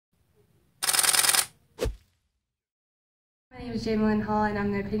My name is Jamilyn Hall, and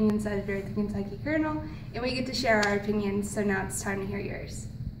I'm the opinions editor at the Kentucky Colonel, and we get to share our opinions, so now it's time to hear yours.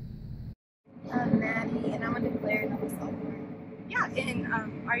 I'm Maddie, and I'm a declared sophomore. Yeah, and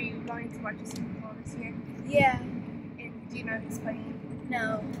are you going to watch the Super Bowl this year? Yeah. And do you know who's playing?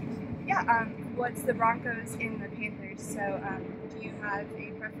 No. Yeah, what's the Broncos and the Panthers, so do you have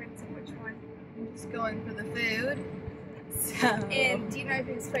a preference of which one? I'm just going for the food. So. And do you know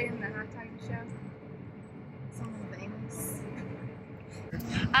who's playing in the halftime show? Someone famous.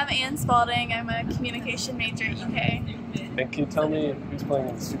 I'm Ann Spalding. I'm a communication major at UK. And can you tell me who's playing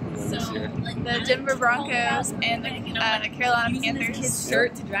in the Super Bowl this year? The Denver Broncos and the Carolina Panthers. And who do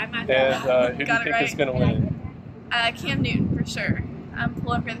you think is going to win? Cam Newton, for sure. I'm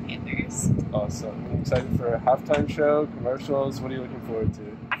pulling for the Panthers. Awesome. I'm excited for a halftime show, commercials. What are you looking forward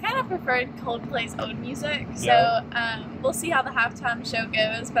to? I kind of preferred Coldplay's old music, so we'll see how the halftime show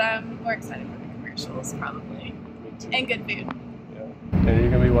goes, but I'm more excited for the commercials, probably. Me too. And good food. Yeah. And are you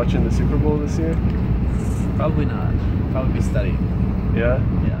going to be watching the Super Bowl this year? Probably not. Probably be studying. Yeah?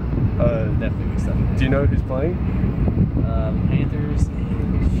 Yeah. Definitely be studying. Do you know who's playing? Panthers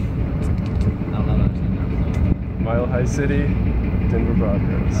and I don't know that team. Mile High City, Denver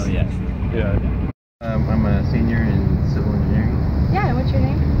Broncos. Oh yeah. Yeah. I'm a senior in civil engineering. Yeah, and what's your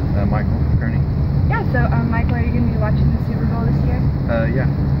name? Michael Kearney. Yeah, so Michael, are you going to be watching the Super Bowl this year? Yeah.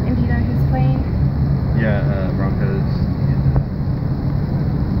 And do you know who's playing? Yeah. Broncos.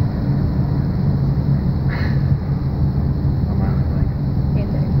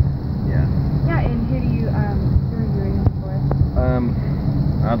 Panthers. Yeah. Yeah, and who are you rooting for?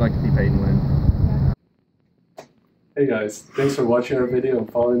 I'd like to see Peyton win. Hey guys, thanks for watching our video and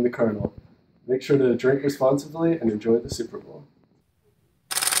following the Colonel. Make sure to drink responsibly and enjoy the Super Bowl.